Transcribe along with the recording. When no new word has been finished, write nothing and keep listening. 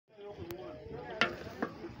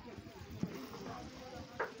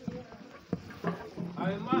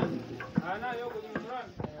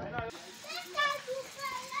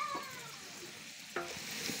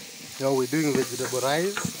So we're doing vegetable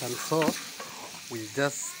rice, and so we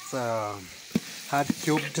just had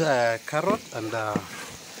cubed carrot and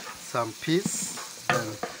some peas.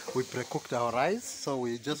 Then we pre-cooked our rice, so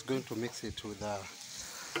we're just going to mix it with the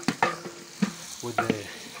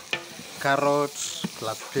carrot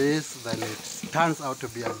plus peas. Then it turns out to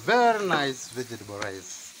be a very nice vegetable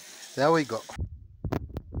rice. There we go.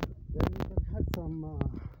 Then we can add some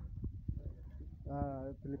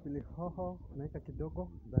pilipili hoho, naika kidogo,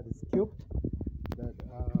 that is cubed, that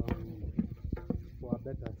for a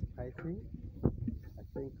better spicing. I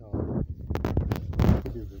think our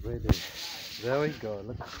food is ready. There we go.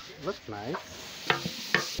 Looks nice.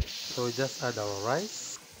 So we just add our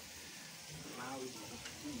rice. Now we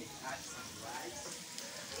add some rice.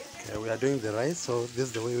 Okay, we are doing the rice, so this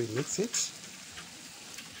is the way we mix it.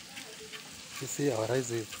 You see our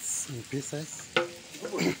rice is in pieces.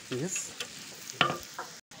 Yes.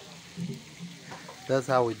 That's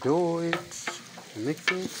how we do it. Mix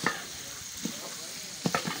it.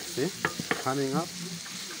 See, coming up.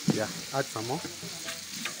 Yeah, add some more.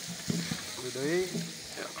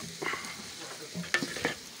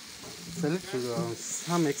 It's a little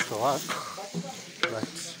some extra work,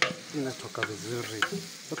 but inatoka vizuri.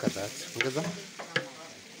 Look at that. Ongeza.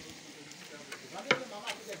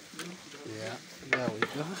 Yeah, there we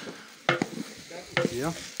go.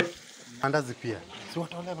 Yeah. Mandazi pia. Si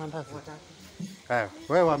watole mandazi.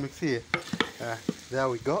 Wewe wa mixie. There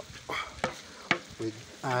we go. We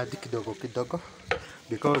add kidogo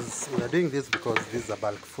because we are doing this because this is a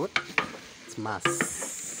bulk food. It's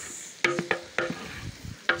mass.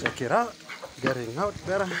 Check it out. Getting out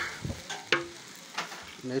better.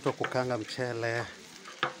 Naitwa kukanga mchele.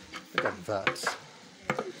 Look at that.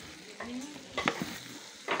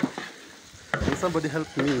 Can somebody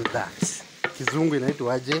help me with that? Kizungu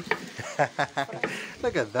inaitwa aje?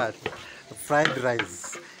 Look at that. Fried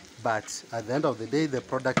rice. But at the end of the day, the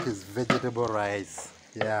product is vegetable rice.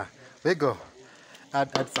 Yeah. There you go.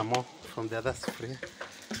 Add some more from the other spray.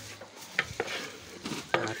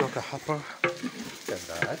 Natoka hapa. Look at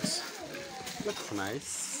that. Looks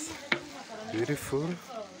nice. Beautiful.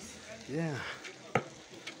 Yeah.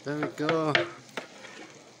 There we go.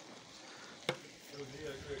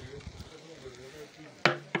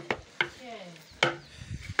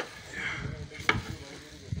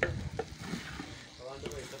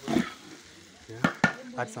 Yeah.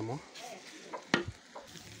 Add some more.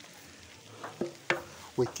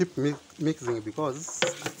 We keep mixing because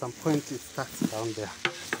at some point it starts down there.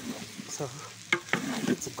 So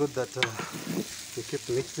it's good that we keep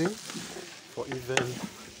mixing for even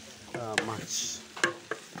match.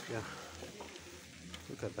 Yeah.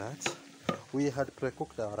 Look at that. We had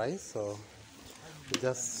pre-cooked our rice, so we're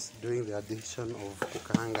just doing the addition of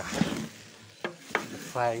kukanga, the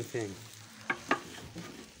frying thing.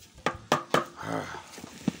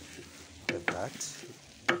 Look at that.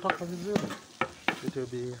 It will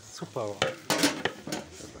be super.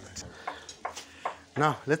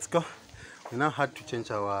 Now let's go. We now had to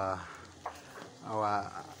change our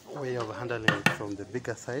way of handling it from the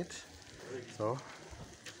bigger side. So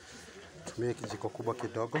to make jiko kubwa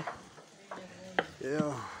kidogo.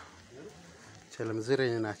 Yeah. Chele mzuri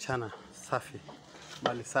inachana safi.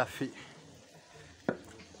 Mali safi.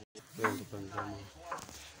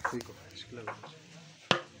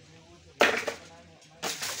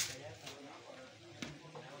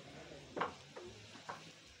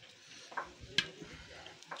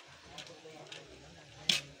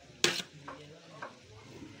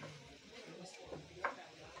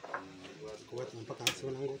 Kuweka mpaka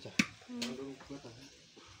asiwe na ngocha.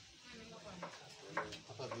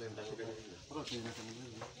 Hapa vile ndani. Hapa